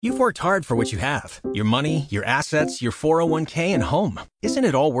You've worked hard for what you have. Your money, your assets, your 401k, and home. Isn't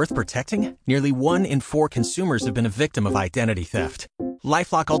it all worth protecting? Nearly 1 in 4 consumers have been a victim of identity theft.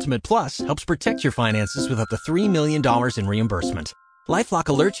 LifeLock Ultimate Plus helps protect your finances with up to $3 million in reimbursement. LifeLock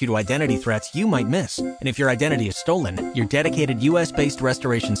alerts you to identity threats you might miss. And if your identity is stolen, your dedicated U.S.-based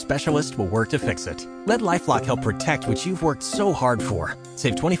restoration specialist will work to fix it. Let LifeLock help protect what you've worked so hard for.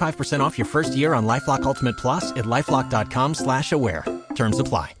 Save 25% off your first year on LifeLock Ultimate Plus at LifeLock.com/aware. Terms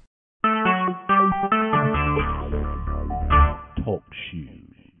apply. Talk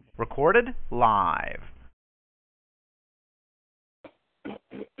shoes. Recorded live.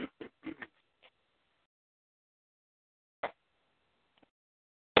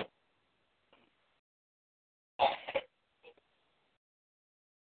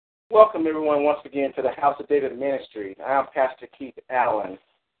 Welcome, everyone, once again to the House of David Ministry. I'm Pastor Keith Allen.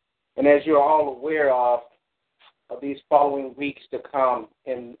 And as you're all aware of these following weeks to come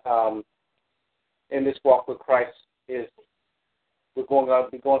in this walk with Christ, is we're going to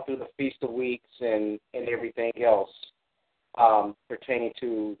be going through the Feast of Weeks and everything else pertaining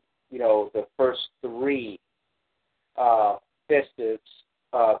to, the first 3 festives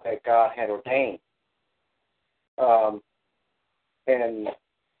that God had ordained. And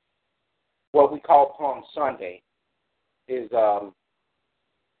what we call Palm Sunday is, a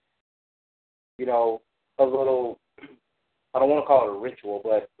little, I don't want to call it a ritual,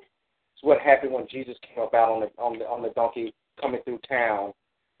 but it's what happened when Jesus came about on the donkey coming through town,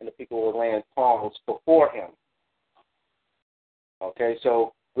 and the people were laying palms before him. Okay,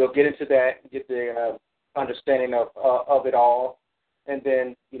 so we'll get into that, get the understanding of it all, and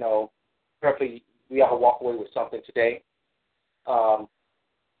then, hopefully we all walk away with something today.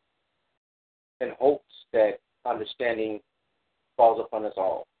 In hopes that understanding falls upon us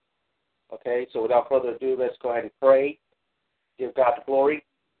all. Okay, so without further ado, let's go ahead and pray, give God the glory,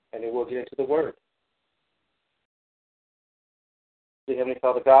 and then we'll get into the Word. Dear Heavenly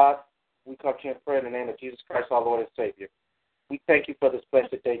Father God, we come to you in prayer in the name of Jesus Christ, our Lord and Savior. We thank you for this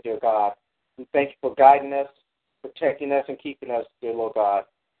blessed day, dear God. We thank you for guiding us, protecting us, and keeping us, dear Lord God.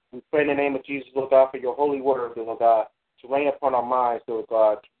 We pray in the name of Jesus, Lord God, for your holy word, dear Lord God, to reign upon our minds, dear Lord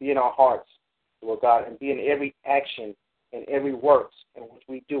God, to be in our hearts, Lord God, and be in every action and every works in which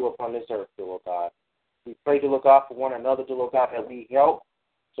we do upon this earth, dear Lord God. We pray, dear Lord God, for one another, dear Lord God, that we help,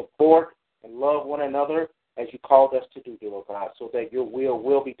 support, and love one another as you called us to do, dear Lord God, so that your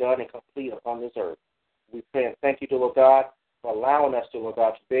will be done and complete upon this earth. We pray and thank you, dear Lord God, for allowing us, dear Lord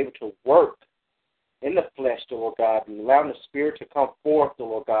God, to be able to work in the flesh, dear Lord God, and allowing the Spirit to come forth, dear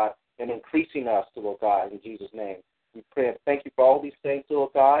Lord God, and increasing us, dear Lord God, in Jesus' name. We pray and thank you for all these things, dear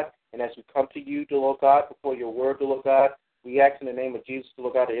Lord God. And as we come to you, dear Lord God, before your word, dear Lord God, we ask in the name of Jesus, dear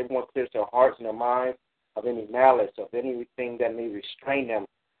Lord God, that everyone clears their hearts and their minds of any malice, of anything that may restrain them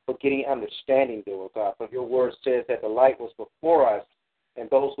for getting understanding, dear Lord God. For your word says that the light was before us, and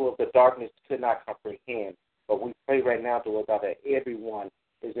those who of the darkness could not comprehend. But we pray right now, dear Lord God, that everyone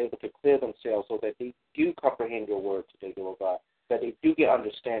is able to clear themselves so that they do comprehend your word today, dear Lord God, that they do get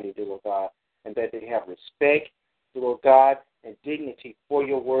understanding, dear Lord God, and that they have respect, dear Lord God, and dignity for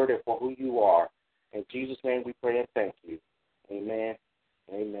your word and for who you are. In Jesus' name we pray and thank you. Amen.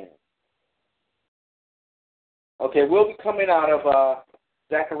 Amen. Okay, we'll be coming out of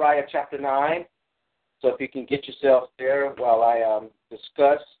Zechariah chapter 9. So if you can get yourself there while I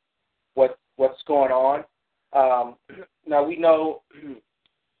discuss what's going on. Now we know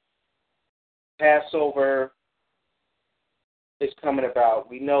Passover is coming about.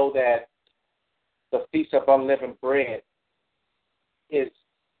 We know that the Feast of Unleavened Bread is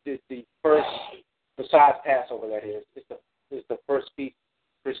the first, besides Passover, that is the first feast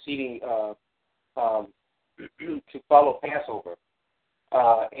preceding to follow Passover,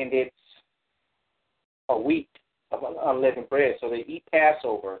 and it's a week of unleavened bread. So they eat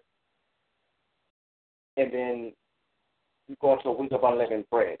Passover, and then you go into a week of unleavened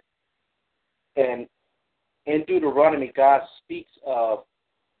bread. And in Deuteronomy, God speaks of,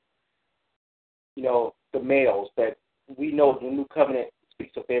 the males, but we know the new covenant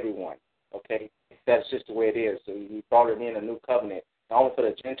speaks of everyone, okay? That's just the way it is. So he brought it in a new covenant, not only for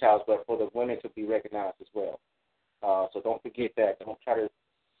the Gentiles, but for the women to be recognized as well. So don't forget that. Don't try to,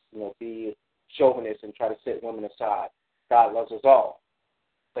 be chauvinist and try to set women aside. God loves us all.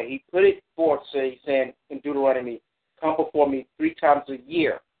 But he put it forth, saying in Deuteronomy, come before me 3 times a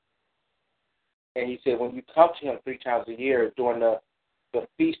year. And he said, when you come to him 3 times a year during the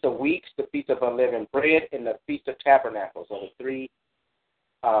Feast of Weeks, the Feast of Unleavened Bread, and the Feast of Tabernacles, are the 3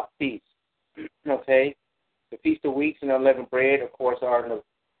 feasts. Okay? The Feast of Weeks and Unleavened Bread, of course, are in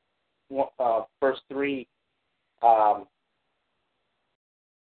the first 3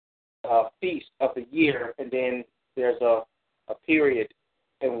 feast of the year, and then there's a period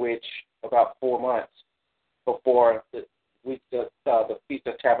in which about 4 months before the Feast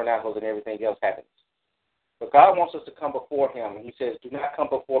of Tabernacles and everything else happens. But God wants us to come before him, and he says, do not come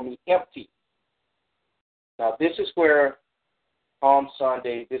before me empty. Now, this is where Palm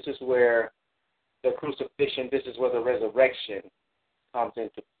Sunday, this is where the crucifixion, this is where the resurrection comes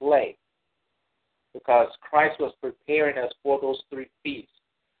into play. Because Christ was preparing us for those 3 feasts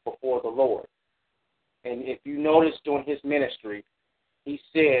before the Lord. And if you notice during his ministry, he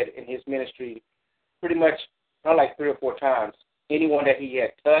said in his ministry pretty much, not like 3 or 4 times, anyone that he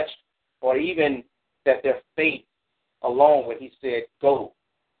had touched or even that their faith alone, when he said, go,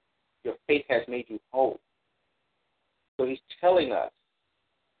 your faith has made you whole. So he's telling us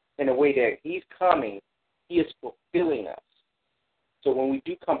in a way that he's coming, he is fulfilling us. So when we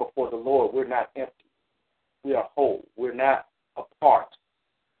do come before the Lord, we're not empty. We are whole. We're not a part.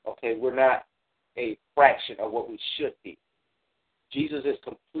 Okay, we're not a fraction of what we should be. Jesus is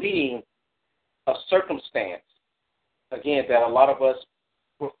completing a circumstance, again, that a lot of us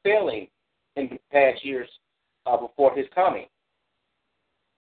were failing in the past years before his coming.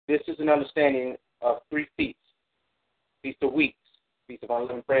 This is an understanding of 3 feasts. Feast of Weeks, Feast of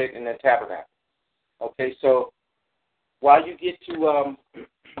Unleavened Bread, and the Tabernacle. Okay, so while you get to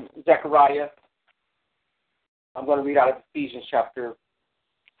Zechariah, I'm going to read out of Ephesians chapter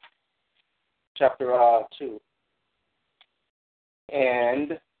 2.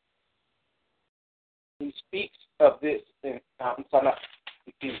 And he speaks of this in, not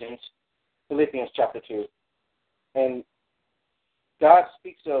Ephesians, Philippians chapter 2. And God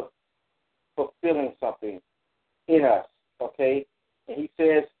speaks of fulfilling something in us, okay? And he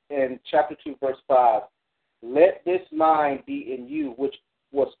says in chapter 2, verse 5, let this mind be in you, which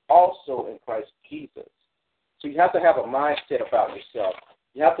was also in Christ Jesus. So you have to have a mindset about yourself.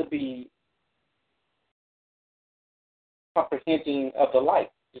 You have to be comprehending of the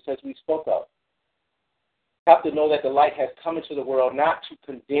light, just as we spoke of. You have to know that the light has come into the world not to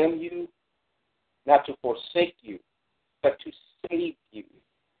condemn you, not to forsake you, but to save you.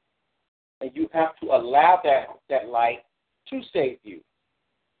 And you have to allow that light to save you.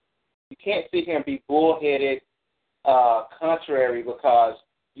 You can't sit here and be bullheaded, contrary, because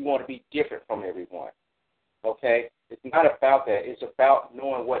you want to be different from everyone. Okay? It's not about that. It's about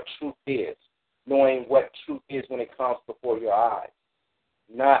knowing what truth is, knowing what truth is when it comes before your eyes.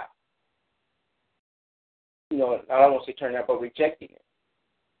 Not, I don't want to say turning out, but rejecting it.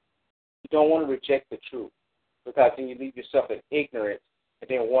 You don't want to reject the truth, because then you leave yourself in ignorance and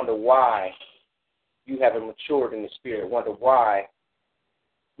then wonder why you haven't matured in the spirit, wonder why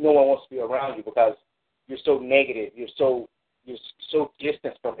no one wants to be around you because you're so negative, you're so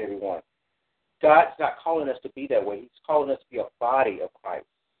distant from everyone. God's not calling us to be that way. He's calling us to be a body of Christ,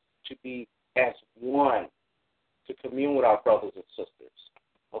 to be as one, to commune with our brothers and sisters.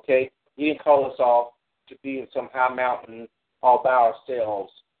 Okay? He didn't call us off to be in some high mountain all by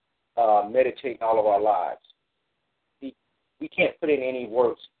ourselves, meditating all of our lives. We can't put in any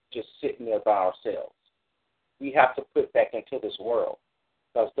works just sitting there by ourselves. We have to put back into this world,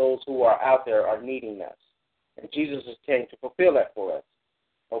 because those who are out there are needing us. And Jesus is came to fulfill that for us.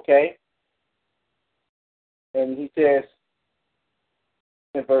 Okay? And he says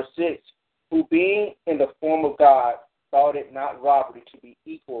in verse 6, who being in the form of God thought it not robbery to be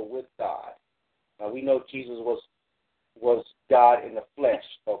equal with God. Now we know Jesus was God in the flesh.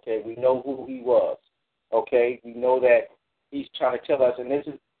 Okay? We know who he was. Okay? We know that he's trying to tell us, and this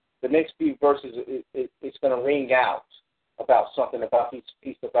is the next few verses, it's going to ring out about something, about these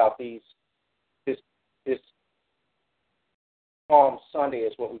feasts, about this Palm Sunday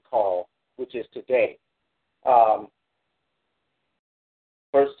is what we call, which is today.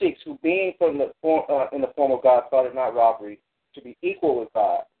 Verse 6, who being in the form of God thought it not robbery to be equal with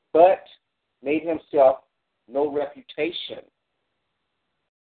God, but made himself no reputation.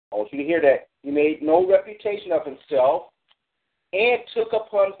 I want you to hear that. He made no reputation of himself, and took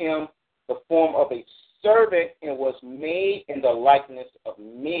upon him the form of a servant, and was made in the likeness of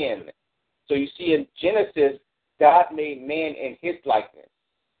men. So you see in Genesis, God made man in his likeness.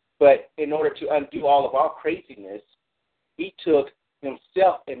 But in order to undo all of our craziness, he took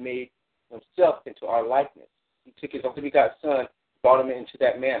himself and made himself into our likeness. He took his only begotten son, brought him into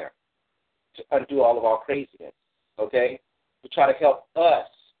that manner to undo all of our craziness, okay? To try to help us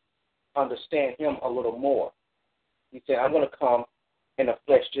understand him a little more. He said, I'm going to come in the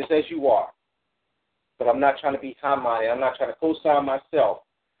flesh just as you are. But I'm not trying to be high-minded. I'm not trying to co-sign myself.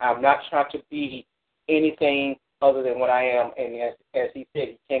 I'm not trying to be anything other than what I am. And as he said,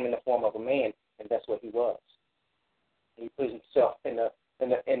 he came in the form of a man, and that's what he was. He put himself in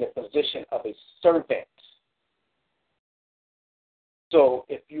the position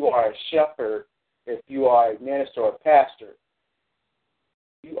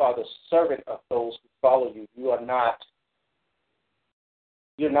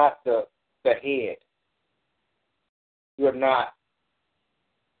You're not the head. You're not,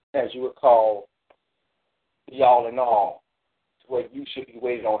 as you would call, the all in all, to where you should be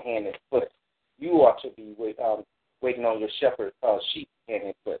waiting on hand and foot. You are to be waiting on your shepherd, sheep hand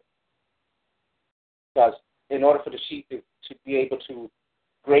and foot. Because in order for the sheep to be able to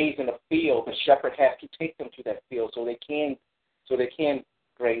graze in the field, the shepherd has to take them to that field so they can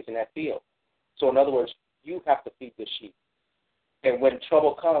graze in that field. So in other words, you have to feed the sheep. And when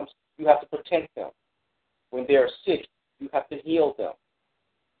trouble comes, you have to protect them. When they are sick, you have to heal them.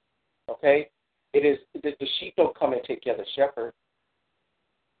 Okay? The sheep don't come and take care of the shepherd.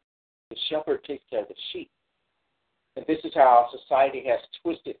 The shepherd takes care of the sheep. And this is how our society has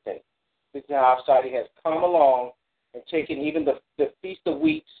twisted things. This is how our society has come along and taken even the Feast of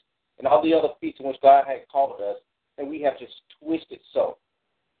Weeks and all the other feasts in which God had called us, and we have just twisted so.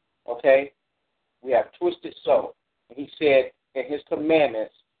 Okay? We have twisted so. And he said in his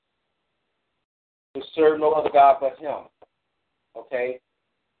commandments to serve no other God but him. Okay?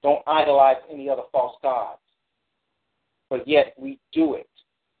 Don't idolize any other false gods. But yet we do it.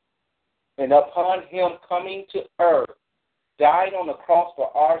 And upon him coming to earth, dying on the cross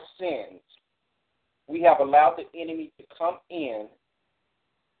for our sins, we have allowed the enemy to come in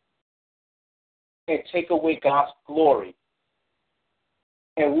and take away God's glory.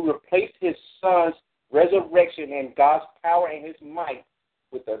 And we replace his son's resurrection and God's power and his might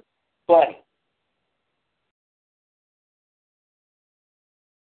with a bunny.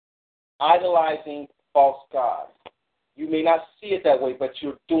 Idolizing false gods. You may not see it that way, but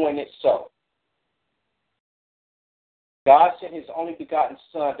you're doing it so. God sent his only begotten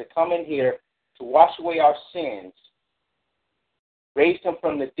Son to come in here to wash away our sins, raised him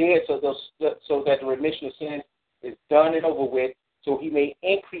from the dead so that the remission of sins is done and over with, so he may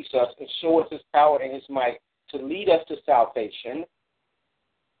increase us and show us his power and his might to lead us to salvation.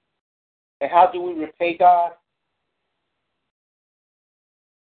 And how do we repay God?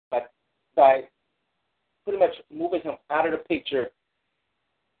 By pretty much moving him out of the picture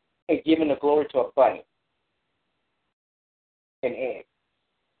and giving the glory to a bunny, an egg.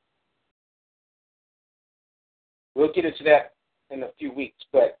 We'll get into that in a few weeks,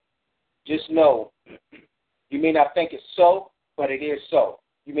 but just know you may not think it's so, but it is so.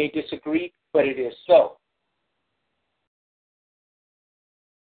 You may disagree, but it is so.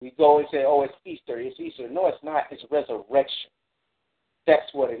 We go and say, oh, it's Easter. It's Easter. No, it's not. It's resurrection. That's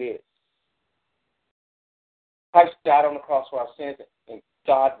what it is. Christ died on the cross for our sins, and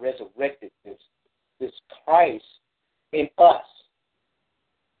God resurrected this Christ in us.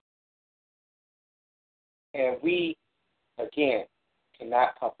 And we, again,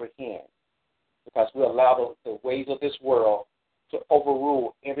 cannot comprehend because we allow the ways of this world to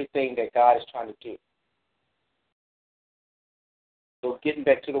overrule everything that God is trying to do. So getting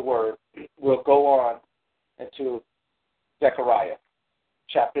back to the word, we'll go on into Zechariah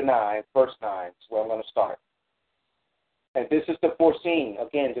chapter 9, verse 9 is where I'm going to start. And this is the foreseen,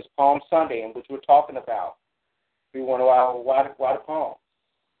 again, this Palm Sunday in which we're talking about. We want to why the palm.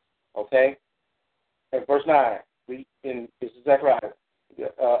 Okay? And verse 9, this is Zechariah,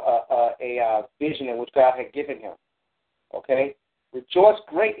 a vision in which God had given him. Okay? Rejoice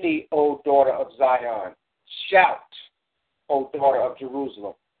greatly, O daughter of Zion. Shout, O daughter of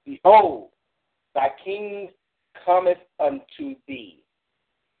Jerusalem. Behold, thy king cometh unto thee.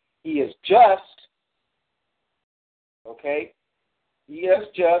 He is just. Okay? He is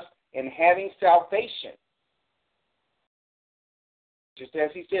just and having salvation. Just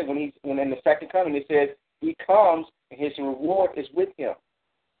as he said, when in the second coming, it says, he comes and his reward is with him.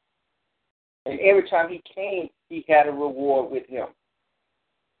 And every time he came, he had a reward with him.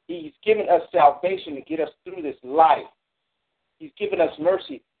 He's given us salvation to get us through this life. He's given us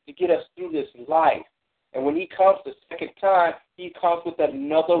mercy to get us through this life. And when he comes the second time, he comes with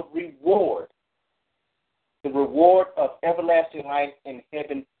another reward. The reward of everlasting life in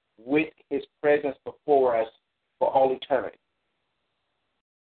heaven with his presence before us for all eternity.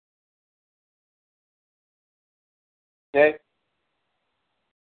 Okay?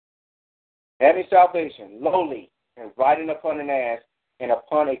 Having salvation, lowly, and riding upon an ass, and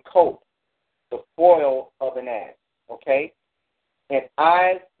upon a colt, the foil of an ass. Okay? And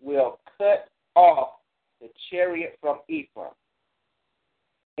I will cut off the chariot from Ephraim,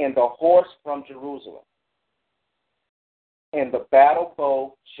 and the horse from Jerusalem. And the battle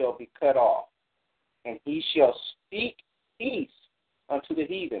bow shall be cut off, and he shall speak peace unto the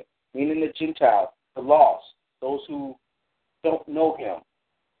heathen, meaning the Gentiles, the lost, those who don't know him.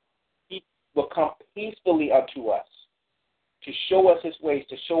 He will come peacefully unto us to show us his ways,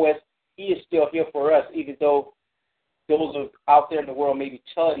 to show us he is still here for us, even though those out there in the world may be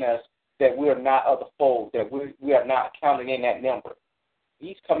telling us that we are not of the fold, that we are not counted in that number.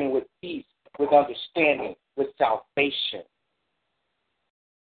 He's coming with peace, with understanding, with salvation.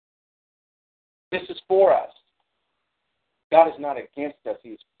 This is for us. God is not against us. He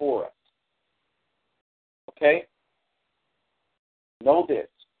is for us. Okay? Know this.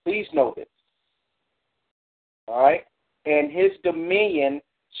 Please know this. All right? And his dominion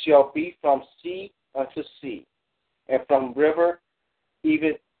shall be from sea unto sea, and from the river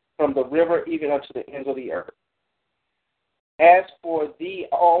even unto the ends of the earth. As for thee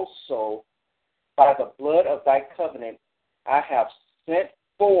also, by the blood of thy covenant, I have sent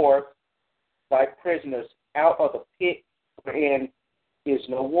forth thy prisoners out of the pit wherein is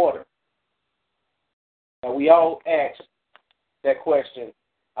no water. Now, we all ask that question.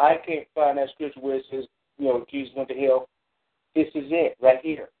 I can't find that scripture where it says, Jesus went to hell. This is it right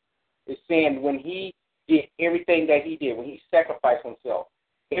here. It's saying when he did everything that he did, when he sacrificed himself,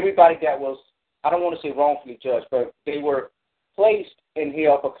 everybody that was, I don't want to say wrongfully judged, but they were placed in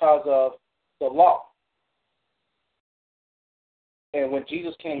hell because of the law. And when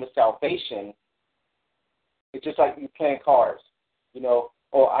Jesus came with salvation, it's just like you playing cards,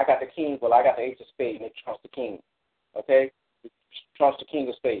 I got the king, well, I got the ace of spades, and it trumps the king, okay? It trumps the king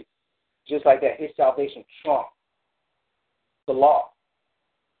of spades. Just like that, his salvation trumped the law.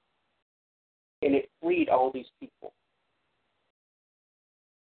 And it freed all these people.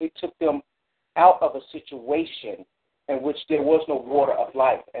 It took them out of a situation in which there was no water of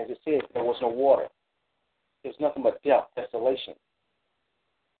life. As it says, there was no water. There's nothing but death, desolation.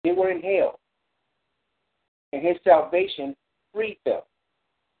 They were in hell. And his salvation freed them.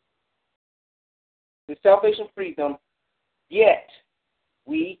 His salvation freed them, yet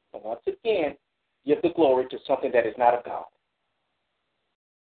we, once again, give the glory to something that is not of God.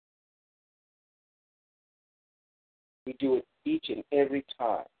 We do it each and every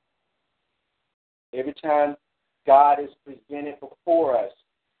time. Every time God is presented before us,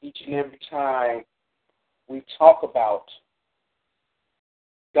 each and every time we talk about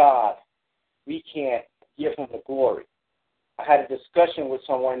God, we can't give him the glory. I had a discussion with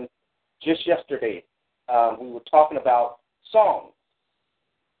someone just yesterday. We were talking about songs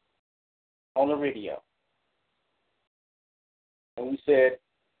on the radio. And we said,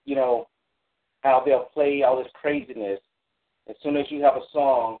 how they'll play all this craziness. As soon as you have a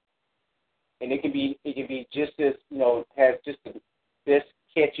song, and it can be just as, has just the best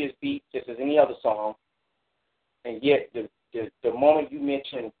catchiest beat, just as any other song. And yet, the moment you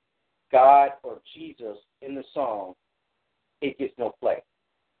mention God or Jesus in the song, it gets no play.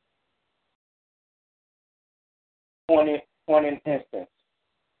 Point in instance,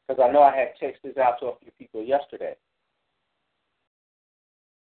 because I know I had texted this out to a few people yesterday.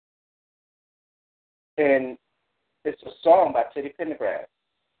 And it's a song by Teddy Pendergrass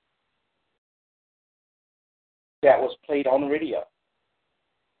that was played on the radio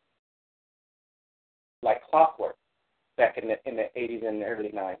like clockwork back in the 80s and the early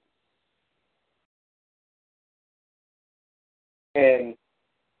 90s. And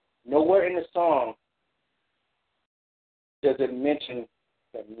nowhere in the song does it mention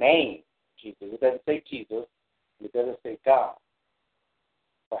the name Jesus. It doesn't say Jesus. It doesn't say God.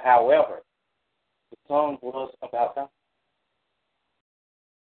 But however, the song was about God.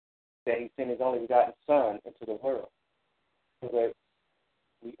 That he sent his only begotten Son into the world so that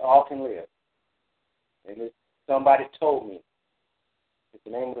we all can live. And if somebody told me, it's the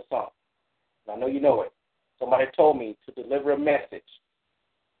name of the song, and I know you know it. Somebody told me to deliver a message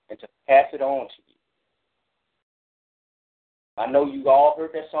and to pass it on to you. I know you all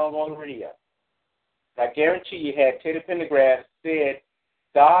heard that song on the radio. I guarantee you had Teddy Pendergrass said,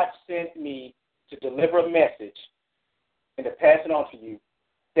 God sent me to deliver a message and to pass it on to you,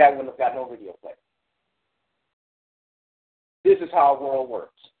 that wouldn't have got no radio play. This is how our world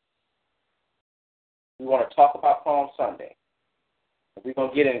works. We want to talk about Palm Sunday. We're going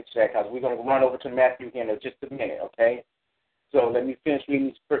to get into that because we're going to run over to Matthew again in just a minute, okay? So let me finish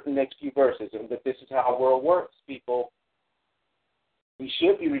reading these next few verses. But this is how our world works, people. We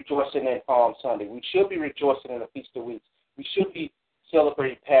should be rejoicing in Palm Sunday. We should be rejoicing in the Feast of Weeks. We should be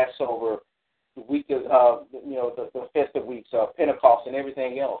celebrating Passover, the week of, the festive weeks, Pentecost, and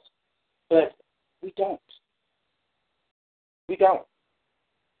everything else. But we don't. We don't.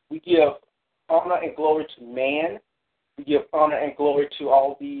 We give honor and glory to man. We give honor and glory to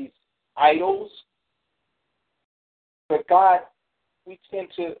all these idols. But God, we tend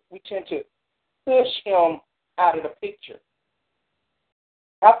to push him out of the picture.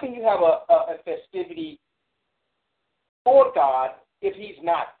 How can you have a festivity for God if he's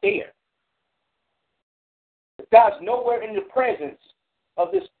not there? If God's nowhere in the presence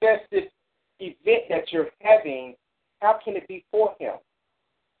of this festive event that you're having, how can it be for him?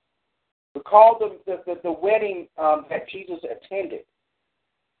 Recall the wedding that Jesus attended.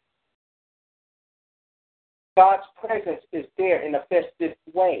 God's presence is there in a festive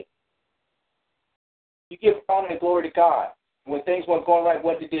way. You give honor and glory to God. When things weren't going right,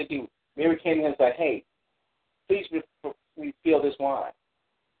 what did they do? Mary came in and said, hey, please refill this wine.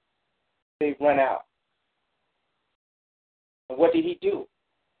 They run out. And what did he do?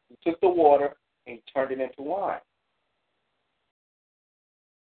 He took the water and he turned it into wine.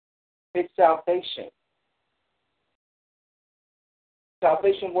 It's salvation.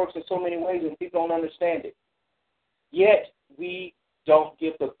 Salvation works in so many ways and people don't understand it. Yet, we don't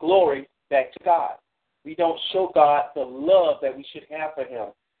give the glory back to God. We don't show God the love that we should have for him,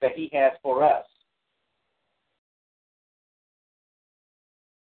 that he has for us.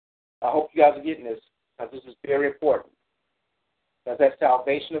 I hope you guys are getting this, because this is very important. Because that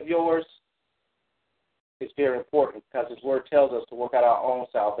salvation of yours is very important, because his word tells us to work out our own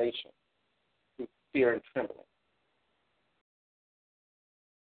salvation through fear and trembling.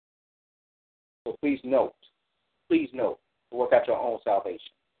 So please note, to work out your own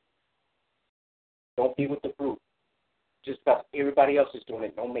salvation. Don't be with the group. Just because everybody else is doing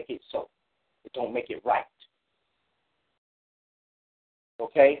it, don't make it so. It don't make it right.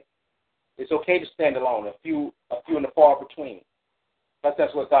 Okay? It's okay to stand alone, a few in the far between.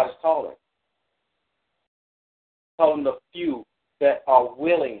 That's what God is calling. Calling the few that are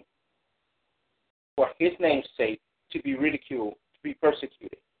willing, for his name's sake, to be ridiculed, to be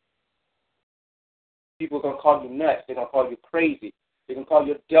persecuted. People are going to call you nuts. They're going to call you crazy. They're going to call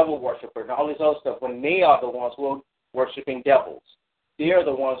you a devil worshiper and all this other stuff when they are the ones who are worshiping devils. They're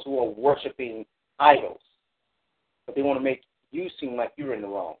the ones who are worshiping idols. But they want to make you seem like you're in the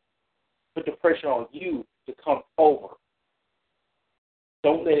wrong. Put the pressure on you to come over.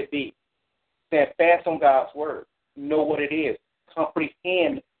 Don't let it be. Stand fast on God's word. Know what it is.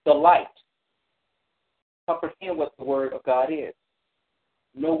 Comprehend the light. Comprehend what the word of God is.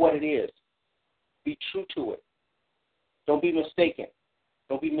 Know what it is. Be true to it. Don't be mistaken.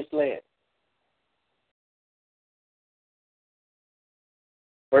 Don't be misled.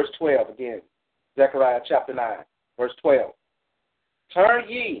 Verse 12 again. Zechariah chapter 9, verse 12. Turn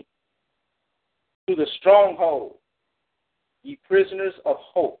ye to the stronghold, ye prisoners of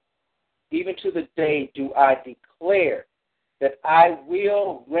hope. Even to the day do I declare that I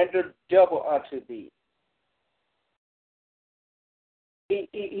will render double unto thee.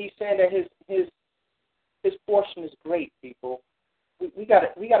 He's saying that his portion is great, people. We got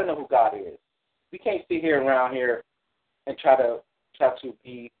to know who God is. We can't sit here around here and try to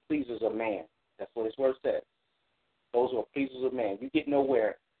be pleasers of man. That's what his word says. Those who are pleasers of man. You get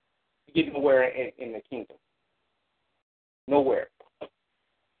nowhere. You get nowhere in the kingdom. Nowhere.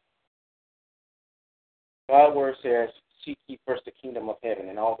 God's word says, seek ye first the kingdom of heaven,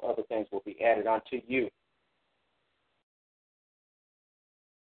 and all other things will be added unto you.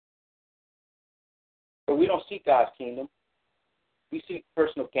 But we don't seek God's kingdom. We seek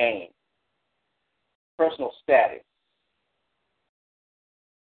personal gain, personal status,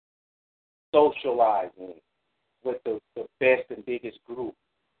 socializing with the best and biggest group.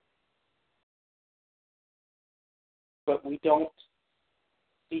 But we don't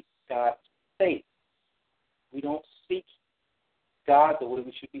seek God's faith. We don't seek God the way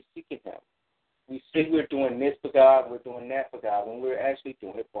we should be seeking him. We say we're doing this for God, we're doing that for God, when we're actually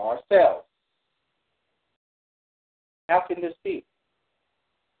doing it for ourselves. How can this be?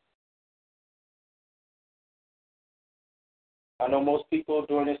 I know most people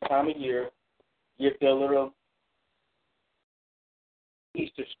during this time of year give their little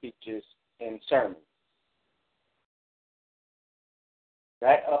Easter speeches and sermons.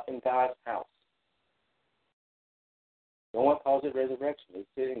 Right up in God's house. No one calls it resurrection. They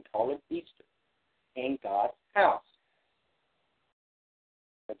sit and call it Easter in God's house.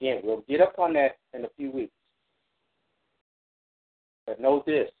 Again, we'll get up on that in a few weeks. But know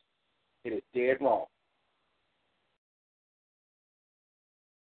this, it is dead wrong.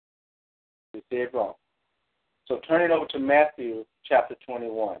 It's dead wrong. So turn it over to Matthew chapter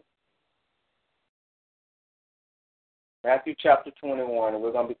 21. Matthew chapter 21, and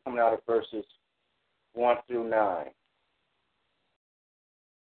we're going to be coming out of verses 1 through 9.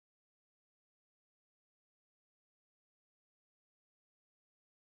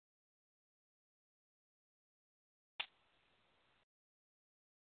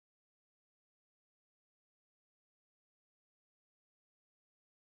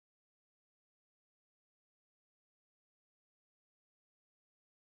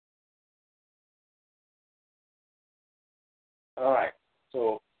 All right.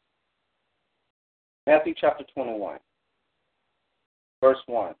 So, Matthew chapter 21, verse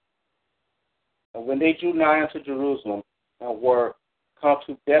 1. And when they drew nigh unto Jerusalem and were come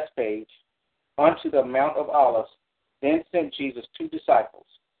to Bethphage unto the Mount of Olives, then sent Jesus 2 disciples,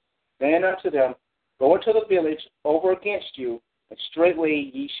 saying unto them, Go into the village over against you, and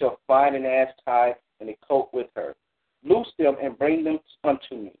straightway ye shall find an ass tied and a colt with her. Loose them and bring them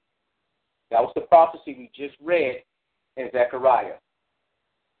unto me. That was the prophecy we just read in Zechariah.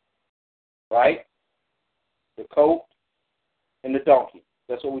 Right? The colt and the donkey.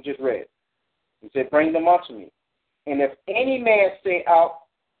 That's what we just read. He said, Bring them unto me. And if any man say out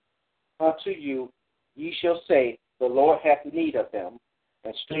unto you, ye shall say, The Lord hath need of them,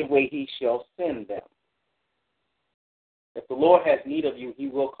 and straightway he shall send them. If the Lord has need of you, he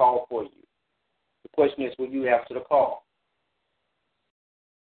will call for you. The question is, will you answer the call?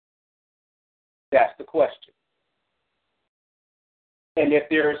 That's the question. And if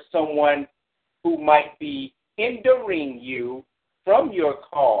there is someone who might be hindering you from your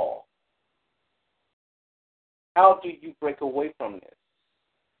call, how do you break away from this?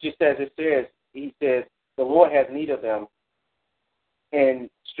 Just as it says, he says, the Lord has need of them, and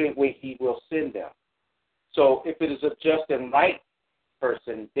straightway he will send them. So if it is a just and right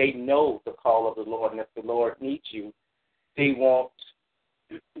person, they know the call of the Lord, and if the Lord needs you, they won't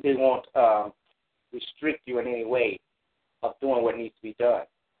restrict you in any way of doing what needs to be done.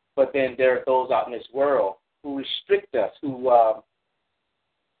 But then there are those out in this world who restrict us, who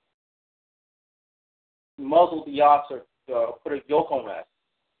muzzle the ox or put a yoke on us.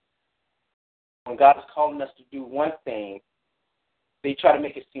 When God is calling us to do one thing, they try to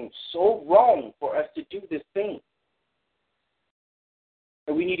make it seem so wrong for us to do this thing.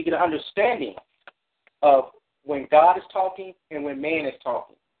 And we need to get an understanding of when God is talking and when man is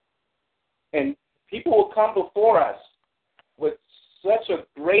talking. And people will come before us with such a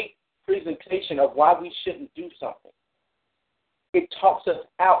great presentation of why we shouldn't do something. It talks us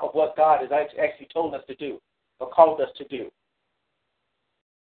out of what God has actually told us to do or called us to do.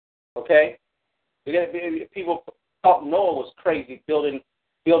 Okay? People thought Noah was crazy building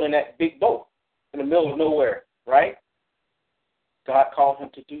that big boat in the middle of nowhere, right? God called him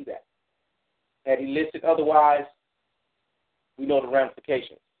to do that. Had he listed otherwise, we know the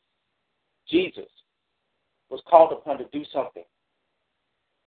ramifications. Jesus was called upon to do something.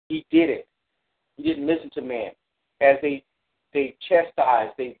 He did it. He didn't listen to man. As they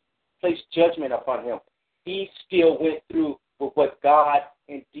chastised, they placed judgment upon him. He still went through with what God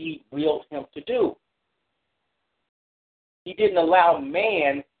indeed willed him to do. He didn't allow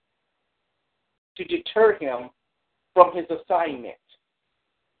man to deter him from his assignment.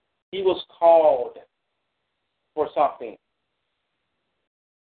 He was called for something.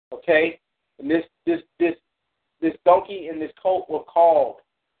 Okay? And this donkey and this colt were called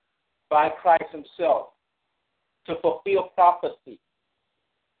by Christ himself to fulfill prophecy.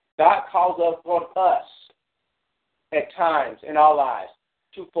 God calls upon us at times in our lives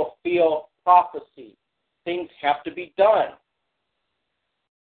to fulfill prophecy. Things have to be done.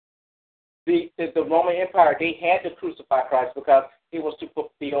 The Roman Empire, they had to crucify Christ because it was to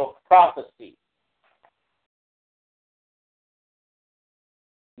fulfill prophecy.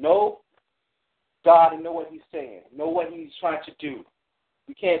 Know God and know what he's saying. Know what he's trying to do.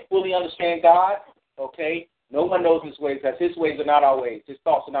 We can't fully understand God, okay? No one knows his ways, because his ways are not our ways. His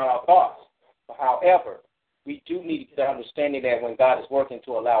thoughts are not our thoughts. But however, we do need to get an understanding that when God is working,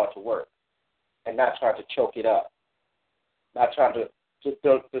 to allow it to work and not try to choke it up, not trying to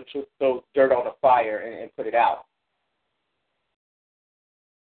throw dirt on the fire and put it out.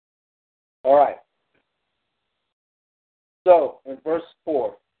 All right. So, in verse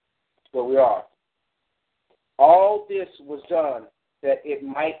 4, where we are, all this was done that it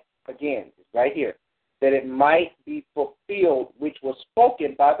might, again, right here, that it might be fulfilled which was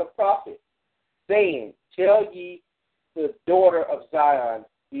spoken by the prophet, saying, Tell ye the daughter of Zion,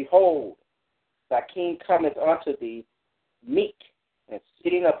 Behold, thy king cometh unto thee, meek, and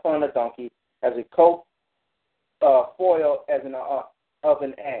sitting upon a donkey, as a colt, foal as of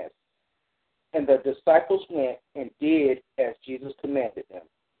an ass. And the disciples went and did as Jesus commanded them,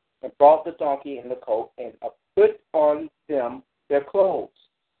 and brought the donkey and the colt, and put on them their clothes.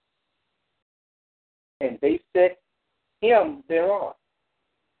 And they set him thereon.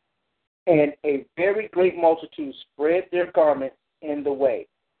 And a very great multitude spread their garments in the way.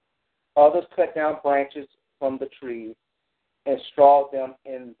 Others cut down branches from the trees and strawed them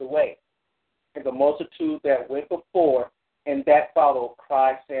in the way. And the multitude that went before and that followed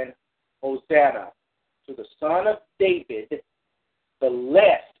cried, saying, Hosanna to the Son of David,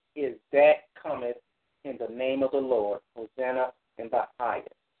 blessed is that cometh in the name of the Lord, Hosanna in the highest.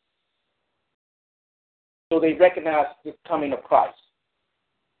 So they recognized the coming of Christ.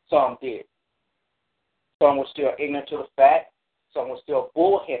 Some did. Some were still ignorant to the fact. Some were still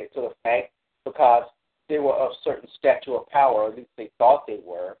bullheaded to the fact because they were of certain stature of power, or at least they thought they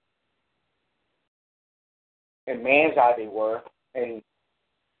were. In man's eye they were. And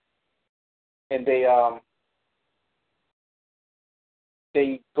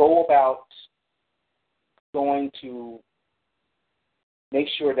they go about going to make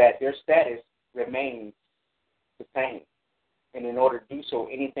sure that their status remains the same. And in order to do so,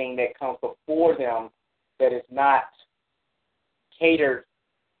 anything that comes before them that is not catered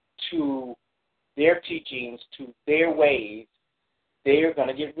to their teachings, to their ways, they're going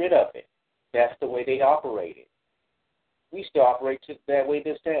to get rid of it. That's the way they operated. We still operate that way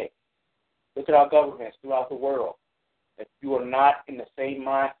this day. Look at our governments throughout the world. If you are not in the same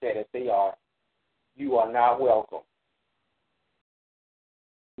mindset as they are, you are not welcome.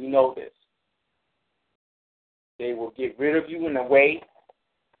 We know this. They will get rid of you in a way.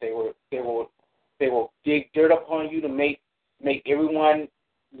 They will dig dirt upon you to make everyone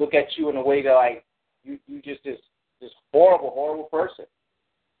look at you in a way that like you just this horrible person.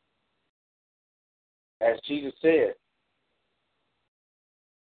 As Jesus said,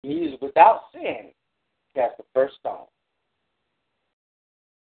 he is without sin, cast the first stone.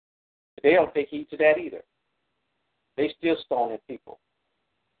 But they don't take heed to that either. They still stoning people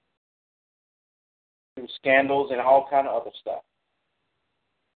through scandals and all kind of other stuff.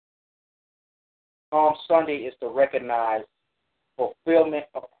 Palm Sunday is to recognize fulfillment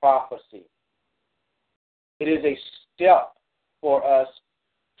of prophecy. It is a step for us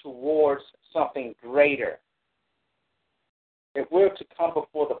towards something greater. If we're to come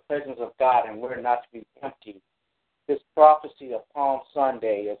before the presence of God and we're not to be empty, this prophecy of Palm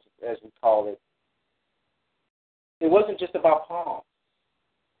Sunday, as we call it, it wasn't just about palms.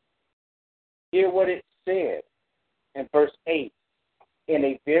 Hear what it said in verse 8. And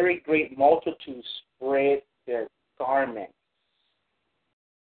a very great multitude spread their garments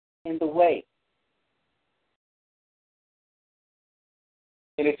in the way.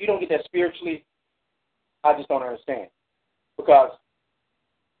 And if you don't get that spiritually, I just don't understand. Because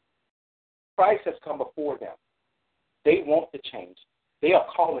Christ has come before them. They want the change. They are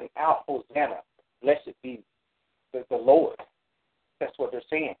calling out, Hosanna, blessed be the Lord. That's what they're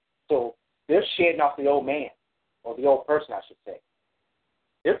saying. So they're shedding off the old man, or the old person, I should say.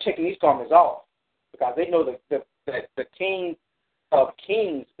 They're taking these garments off because they know that the King of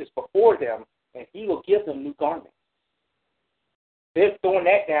Kings is before them, and he will give them new garments. They're throwing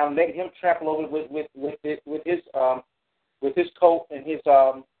that down, letting him trample over with his coat and his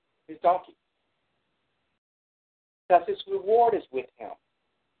donkey. Because his reward is with him.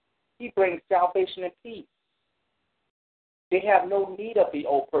 He brings salvation and peace. They have no need of the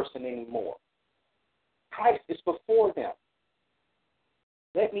old person anymore. Christ is before them.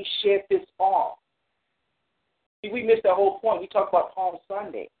 Let me shed this off. See, we missed the whole point. We talk about Palm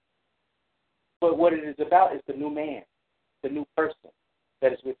Sunday. But what it is about is the new man, the new person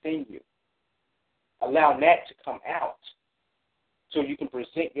that is within you. Allow that to come out so you can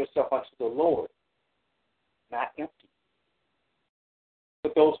present yourself unto the Lord, not empty.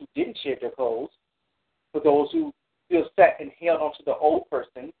 For those who didn't shed their clothes, for those who still sat and held onto the old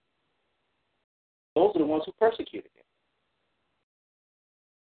person, those are the ones who persecuted him.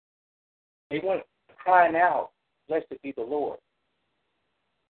 They weren't crying out, blessed be the Lord.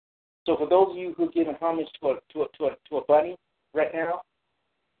 So for those of you who are giving homage to a bunny right now,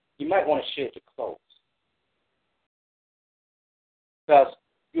 you might want to shed your clothes. Because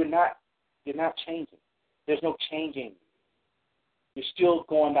you're not changing. There's no changing. You're still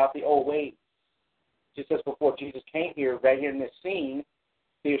going about the old ways. Just as before Jesus came here, right here in this scene,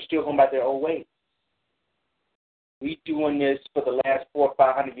 they're still going about their old ways. We're doing this for the last 400 or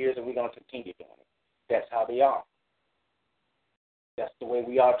 500 years, and we're going to continue doing it. That's how they are. That's the way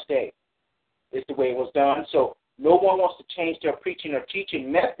we are today. It's the way it was done. So no one wants to change their preaching or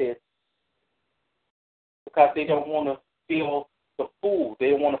teaching methods because they don't want to feel the fool. They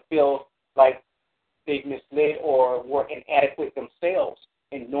don't want to feel like they've misled or were inadequate themselves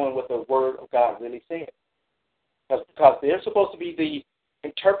in knowing what the Word of God really said. Because they're supposed to be the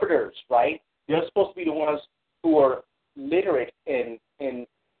interpreters, right? They're supposed to be the ones who are literate in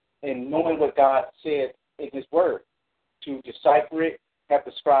knowing what God said in His Word, to decipher it, have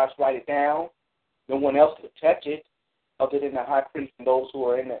the scribes write it down. No one else could touch it other than the high priest and those who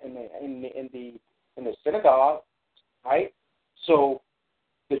are in the synagogue, right? So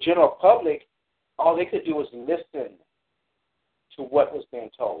the general public, all they could do was listen to what was being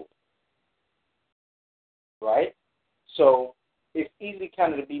told. right? So it's easy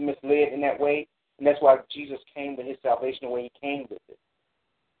kind of to be misled in that way, and that's why Jesus came with his salvation the way he came with it.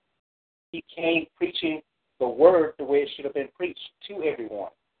 He came preaching the word the way it should have been preached to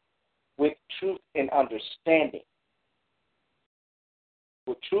everyone, with truth and understanding.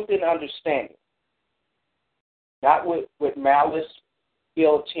 With truth and understanding. Not with malice,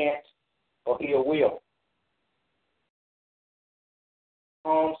 ill intent, or ill will.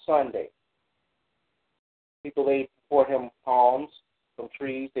 Palm Sunday. People laid before him palms from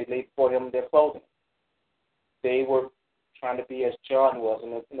trees. They laid before him their clothing. They were trying to be as John was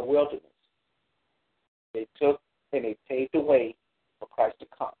in the wilderness. They took and they paved the way for Christ to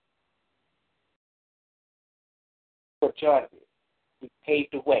come. What John did. He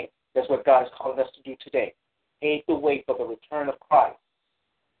paved the way. That's what God is calling us to do today. Pave the way for the return of Christ.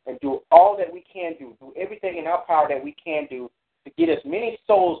 And do all that we can do. Do everything in our power that we can do to get as many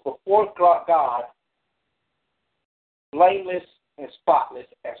souls before God blameless and spotless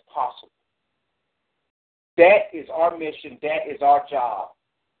as possible. That is our mission. That is our job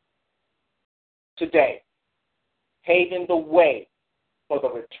today. Paving the way for the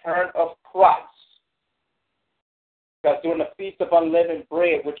return of Christ. Because during the Feast of Unleavened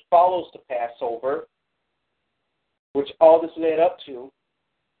Bread, which follows the Passover, which all this led up to,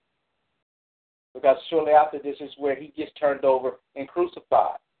 because shortly after this is where he gets turned over and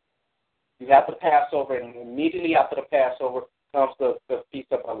crucified. You have the Passover, and immediately after the Passover comes the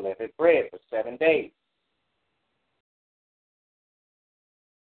Feast of Unleavened Bread for 7 days.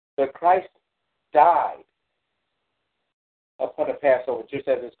 But Christ died upon the Passover, just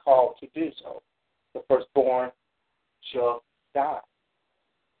as it's called to do so. The firstborn shall die.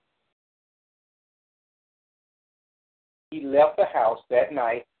 He left the house that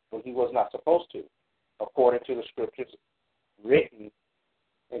night when he was not supposed to, according to the scriptures written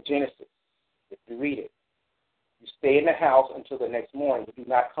in Genesis. If you read it, you stay in the house until the next morning. You do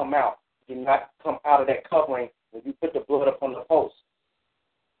not come out. You do not come out of that covering when you put the blood upon the post.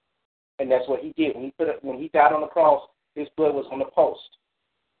 And that's what he did. When he died on the cross, his blood was on the post.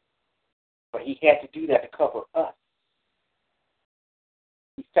 But he had to do that to cover us.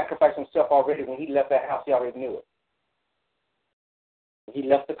 He sacrificed himself already. When he left that house, he already knew it. When he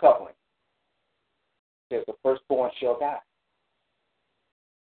left the covering, he says the firstborn shall die.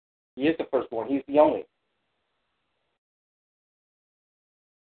 He is the firstborn. He's the only.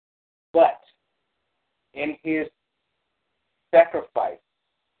 But in his sacrifice,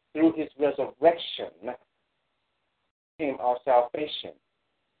 through his resurrection, came our salvation.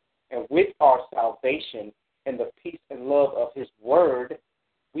 And with our salvation and the peace and love of his word,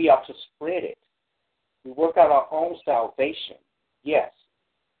 we are to spread it. We work out our own salvation, yes,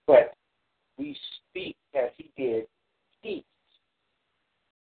 but we speak as he did peace.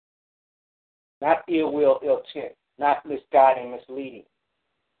 Not ill will, ill intent, not misguiding, misleading.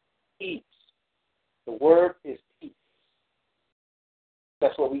 Peace. The word is peace.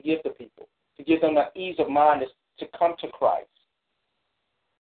 That's what we give to people, to give them the ease of mind to come to Christ.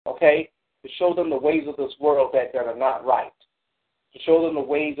 Okay? To show them the ways of this world that are not right. To show them the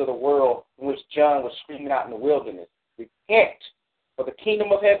ways of the world in which John was screaming out in the wilderness. Repent, for the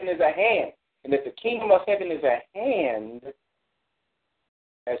kingdom of heaven is at hand. And if the kingdom of heaven is at hand,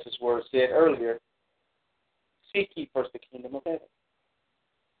 as his word said earlier, seek ye first the kingdom of heaven.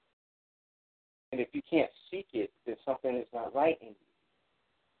 And if you can't seek it, then something is not right in you.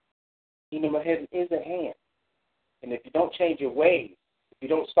 The kingdom of heaven is at hand. And if you don't change your ways, if you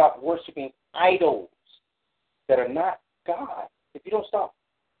don't stop worshiping idols that are not God, if you don't stop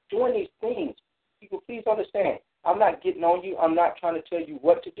doing these things, people, please understand, I'm not getting on you. I'm not trying to tell you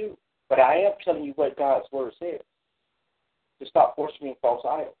what to do. But I am telling you what God's word says. To stop worshiping false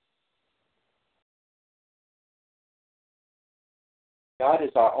idols. God is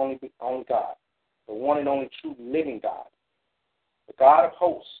our only God. The one and only true living God. The God of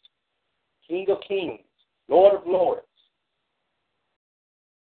hosts. King of kings. Lord of lords.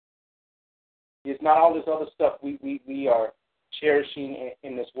 It's not all this other stuff we are cherishing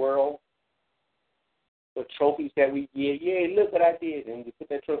in this world. The trophies that we get, yeah, look what I did. And you put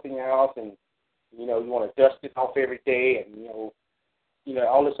that trophy in your house and, you want to dust it off every day and,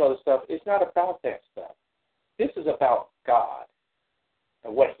 all this other stuff. It's not about that stuff. This is about God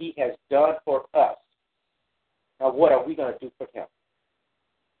and what he has done for us. Now, what are we going to do for him?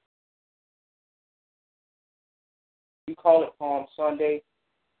 You call it Palm Sunday.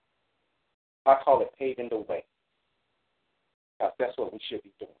 I call it paving the way. Because that's what we should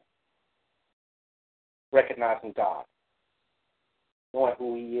be doing. Recognizing God. Knowing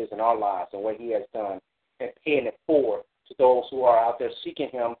who he is in our lives and what he has done. And paying it forward to those who are out there seeking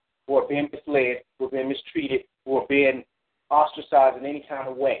him who are being misled, who are being mistreated, who are being ostracized in any kind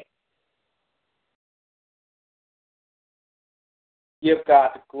of way. Give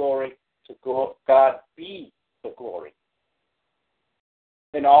God the glory. To God be the glory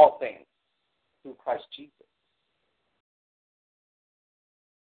in all things through Christ Jesus.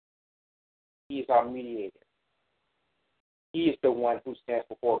 He is our mediator. He is the one who stands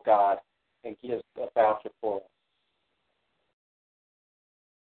before God and gives a voucher for us.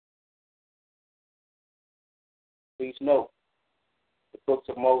 Please note the books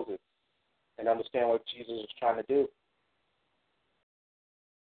of Moses and understand what Jesus is trying to do.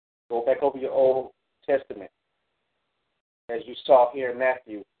 Go back over your Old Testament. As you saw here in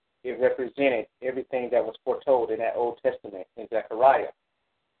Matthew, it represented everything that was foretold in that Old Testament in Zechariah.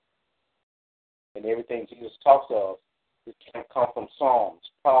 And everything Jesus talks of, it can come from Psalms,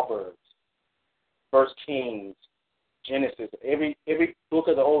 Proverbs, 1 Kings, Genesis. Every book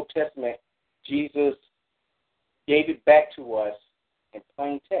of the Old Testament, Jesus gave it back to us in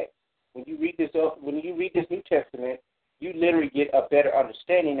plain text. When you read this New Testament, you literally get a better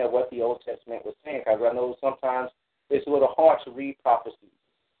understanding of what the Old Testament was saying. Because I know sometimes it's a little hard to read prophecies.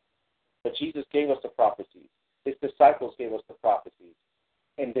 But Jesus gave us the prophecies. His disciples gave us the prophecies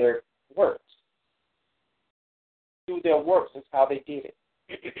and their works. Through their works is how they did it.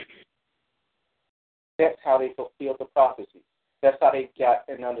 That's how they fulfilled the prophecy. That's how they got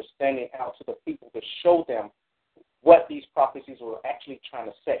an understanding out to the people to show them what these prophecies were actually trying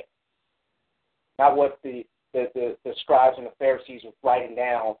to say. Not what the scribes and the Pharisees were writing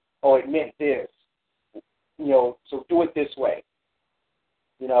down, oh, it meant this. So do it this way.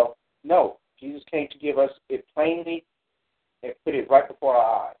 No. Jesus came to give us it plainly and put it right before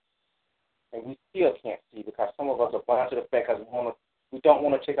our eyes. And we still can't see because some of us are blind to the fact because we don't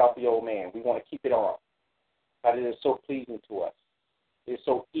want to take out the old man. We want to keep it on. But it is so pleasing to us. It's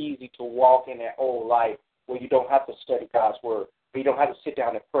so easy to walk in that old life where you don't have to study God's word, where you don't have to sit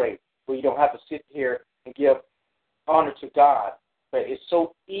down and pray, where you don't have to sit here and give honor to God. But it's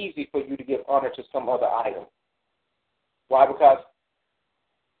so easy for you to give honor to some other item. Why? Because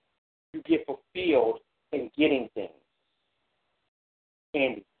you get fulfilled in getting things,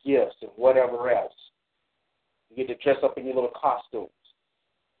 candy, gifts, and whatever else. You get to dress up in your little costumes.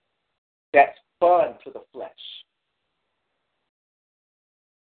 That's fun to the flesh.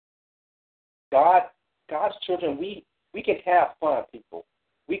 God's children, we can have fun, people.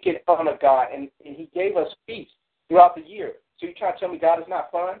 We can honor God, and He gave us feasts throughout the year. So you trying to tell me God is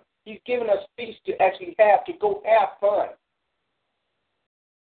not fun? He's given us feasts to actually to go have fun.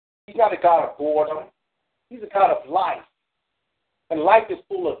 He's not a God of boredom. He's a God of life. And life is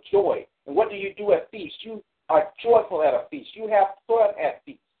full of joy. And what do you do at feasts? You are joyful at a feast. You have fun at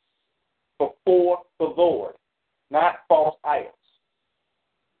feasts before the Lord, not false idols.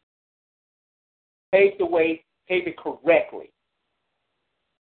 Pave the way, pave it correctly.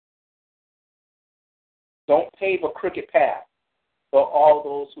 Don't pave a crooked path for all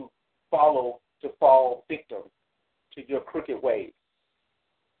those who fall victim to your crooked ways.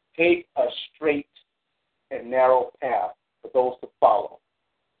 Pave a straight and narrow path for those to follow.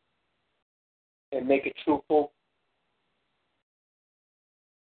 And make it truthful.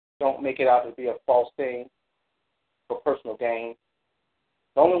 Don't make it out to be a false thing for personal gain.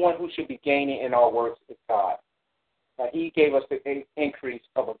 The only one who should be gaining in our works is God. Now, He gave us the increase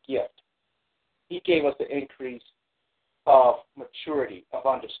of a gift. He gave us the increase of maturity, of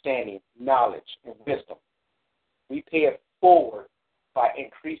understanding, knowledge, and wisdom. We pay it forward by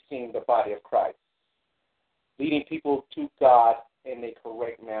increasing the body of Christ, leading people to God in a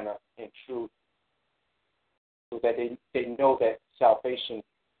correct manner and truth, so that they know that salvation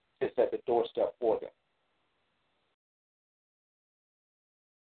is at the doorstep for them.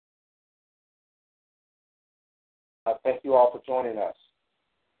 I thank you all for joining us.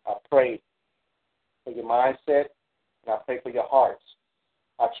 I pray for your mindset, and I pray for your hearts.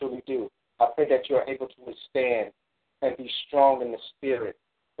 I truly do. I pray that you are able to withstand and be strong in the spirit.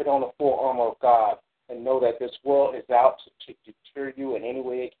 Put on the full armor of God and know that this world is out to deter you in any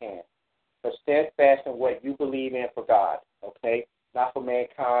way it can. But stand fast in what you believe in for God, okay? Not for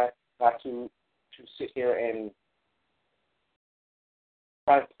mankind, not to sit here and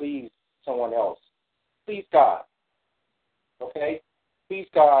try to please someone else. Please God, okay? Please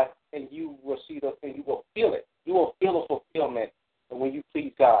God, and you will and you will feel it. You will feel the fulfillment when you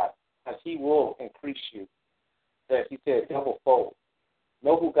please God, as He will increase you. As He said, double fold.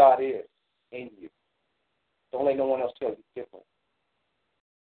 Know who God is in you. Don't let no one else tell you different.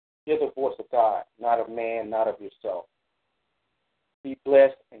 Hear the voice of God, not of man, not of yourself. Be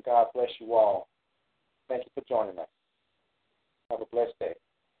blessed, and God bless you all. Thank you for joining us. Have a blessed day.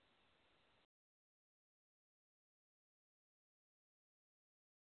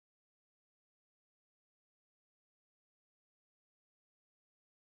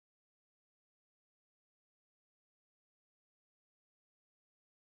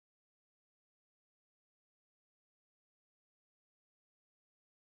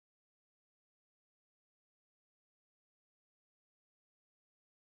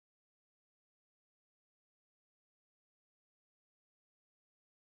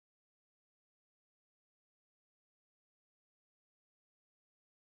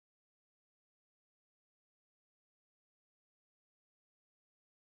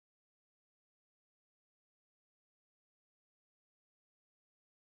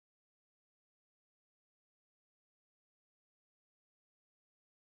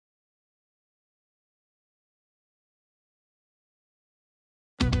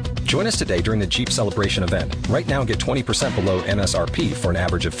 Join us today during the Jeep Celebration event. Right now, get 20% below MSRP for an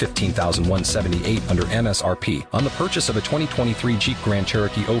average of $15,178 under MSRP on the purchase of a 2023 Jeep Grand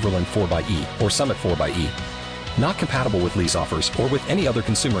Cherokee Overland 4xE or Summit 4xE. Not compatible with lease offers or with any other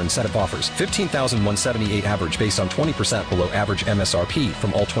consumer incentive offers. $15,178 average based on 20% below average MSRP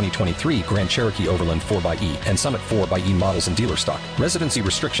from all 2023 Grand Cherokee Overland 4xE and Summit 4xE models in dealer stock. Residency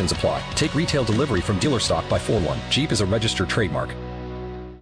restrictions apply. Take retail delivery from dealer stock by 4/1. Jeep is a registered trademark.